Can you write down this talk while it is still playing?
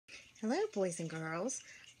Hello, boys and girls.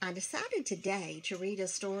 I decided today to read a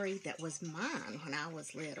story that was mine when I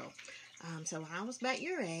was little. So when I was about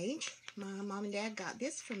your age, my mom and dad got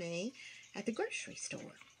this for me at the grocery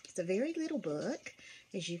store. It's a very little book,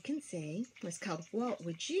 as you can see. It's called What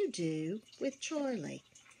Would You Do with Charlie?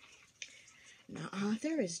 The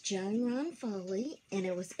author is Joan Ron Foley, and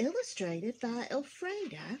it was illustrated by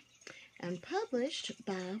Elfreda and published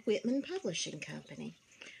by Whitman Publishing Company.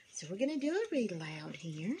 So we're going to do a read aloud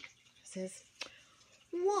here. It says,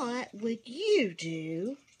 what would you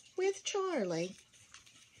do with Charlie?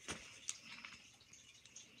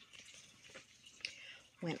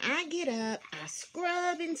 When I get up, I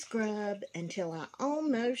scrub and scrub until I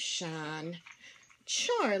almost shine.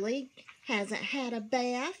 Charlie hasn't had a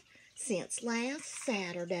bath since last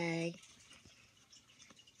Saturday.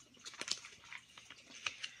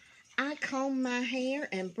 I comb my hair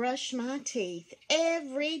and brush my teeth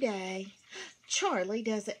every day. Charlie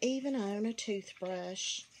doesn't even own a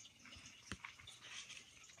toothbrush.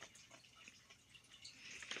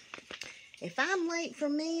 If I'm late for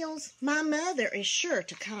meals, my mother is sure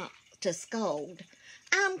to scold.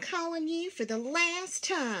 I'm calling you for the last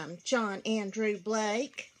time, John Andrew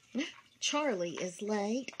Blake. Charlie is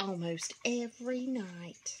late almost every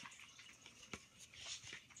night.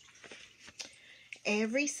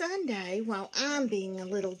 Every Sunday, while I'm being a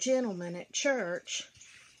little gentleman at church,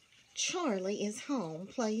 Charlie is home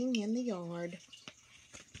playing in the yard.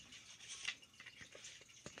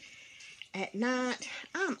 At night,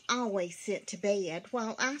 I'm always sent to bed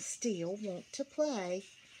while I still want to play.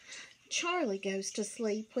 Charlie goes to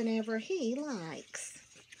sleep whenever he likes.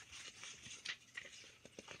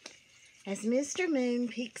 As Mr. Moon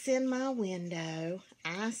peeks in my window,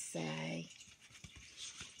 I say,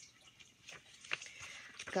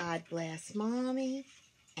 God bless Mommy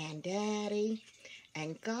and Daddy,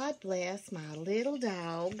 and God bless my little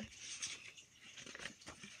dog,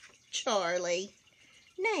 Charlie.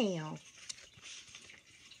 Now,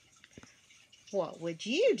 what would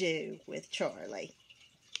you do with Charlie?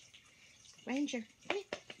 Ranger, come here.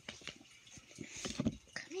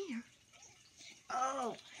 Come here.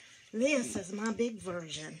 Oh, this is my big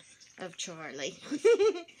version of Charlie.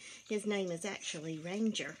 His name is actually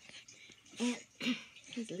Ranger. And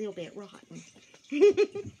he's a little bit rotten.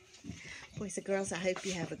 Boys and girls, I hope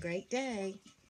you have a great day.